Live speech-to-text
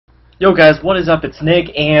Yo guys, what is up? It's Nick,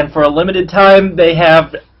 and for a limited time they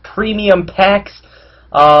have premium packs.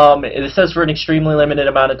 It says for an extremely limited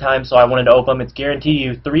amount of time, so I wanted to open them. It's guaranteed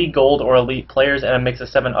you 3 gold or elite players and a mix of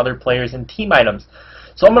 7 other players and team items.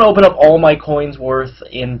 So I'm going to open up all my coins worth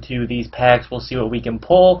into these packs. We'll see what we can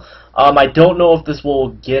pull. I don't know if this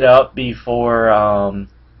will get up before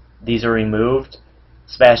these are removed.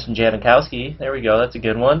 Sebastian Janikowski, there we go, that's a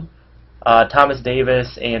good one. Thomas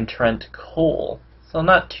Davis and Trent Cole. So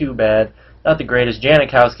not too bad. Not the greatest.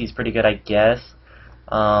 Janikowski's pretty good, I guess.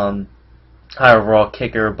 High overall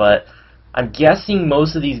kicker, but I'm guessing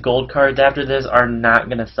most of these gold cards after this are not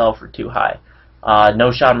going to sell for too high. No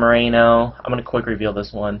Sean Moreno. I'm going to quick reveal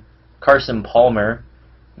this one. Carson Palmer.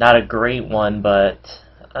 Not a great one, but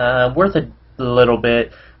worth a little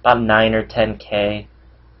bit. About 9 or 10K.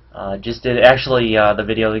 Just did actually the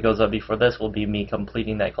video that goes up before this will be me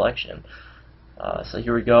completing that collection. So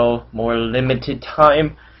here we go, more limited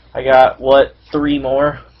time. I got, what, 3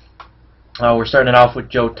 more? We're starting off with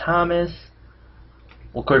Joe Thomas.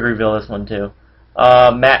 We'll quick reveal this one too.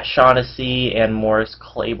 Matt Shaughnessy and Morris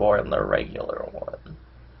Claiborne, the regular one.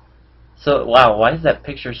 So, wow, why is that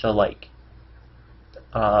picture so, like,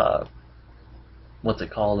 what's it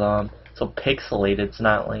called, so pixelated? It's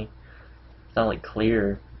not like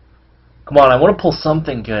clear. Come on, I want to pull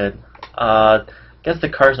something good. I guess the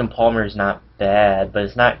Carson Palmer is not bad, but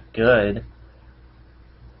it's not good.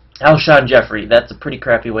 Alshon Jeffrey, that's a pretty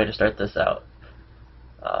crappy way to start this out.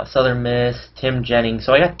 Southern Miss, Tim Jennings.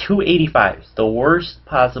 So I got 285s, the worst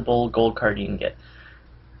possible gold card you can get.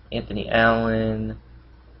 Anthony Allen,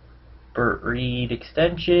 Burt Reed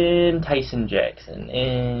extension, Tyson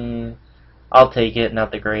Jackson. I'll take it,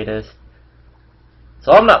 not the greatest.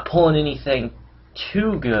 So I'm not pulling anything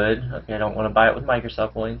too good. Okay, I don't want to buy it with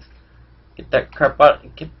Microsoft points. Get that crap out.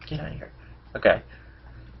 Get out of here. Okay.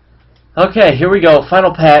 Okay, here we go.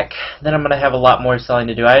 Final pack. Then I'm going to have a lot more selling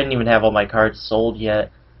to do. I didn't even have all my cards sold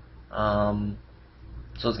yet. So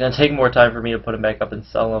it's going to take more time for me to put them back up and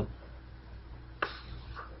sell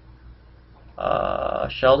them.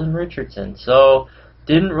 Sheldon Richardson. So,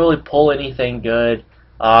 didn't really pull anything good.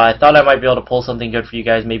 I thought I might be able to pull something good for you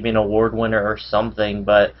guys, maybe an award winner or something,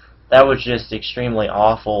 but that was just extremely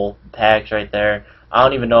awful packs right there. I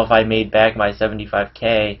don't even know if I made back my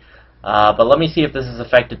 75K. But let me see if this has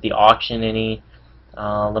affected the auction any.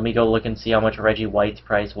 Let me go look and see how much Reggie White's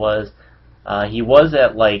price was. He was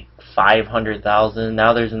at like 500,000.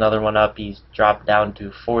 Now there's another one up. He's dropped down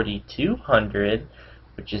to 4,200,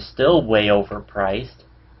 which is still way overpriced.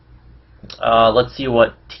 Let's see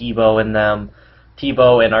what Tebow and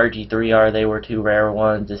RG3 are. They were 2 rare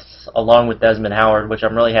ones, just along with Desmond Howard, which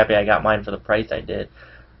I'm really happy I got mine for the price I did.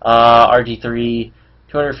 RG3.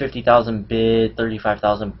 250,000 bid,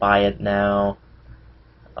 35,000 buy it now.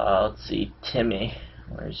 Let's see, Timmy,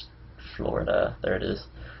 where's Florida? There it is.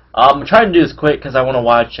 I'm trying to do this quick because I want to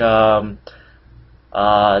watch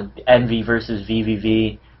Envy versus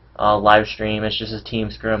VVV live stream. It's just a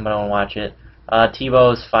team scrim, but I want to watch it.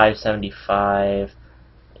 Tebow's 575,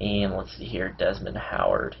 and let's see here, Desmond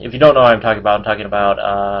Howard. If you don't know what I'm talking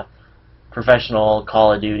about professional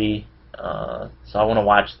Call of Duty. So I want to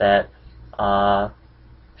watch that.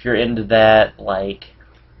 If you're into that, like,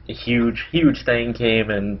 a huge thing came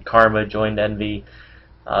and Karma joined Envy.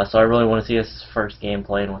 So I really want to see his first game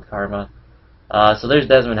playing with Karma. So there's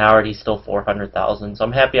Desmond Howard. He's still 400,000. So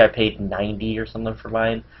I'm happy I paid 90 or something for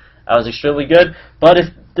mine. That was extremely good. But if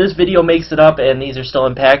this video makes it up and these are still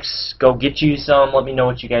in packs, go get you some. Let me know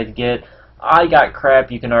what you guys get. I got crap.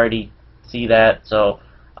 You can already see that. So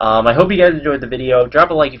I hope you guys enjoyed the video. Drop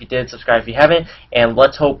a like if you did, subscribe if you haven't, and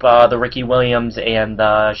let's hope the Ricky Williams and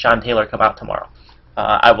Sean Taylor come out tomorrow.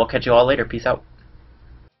 I will catch you all later. Peace out.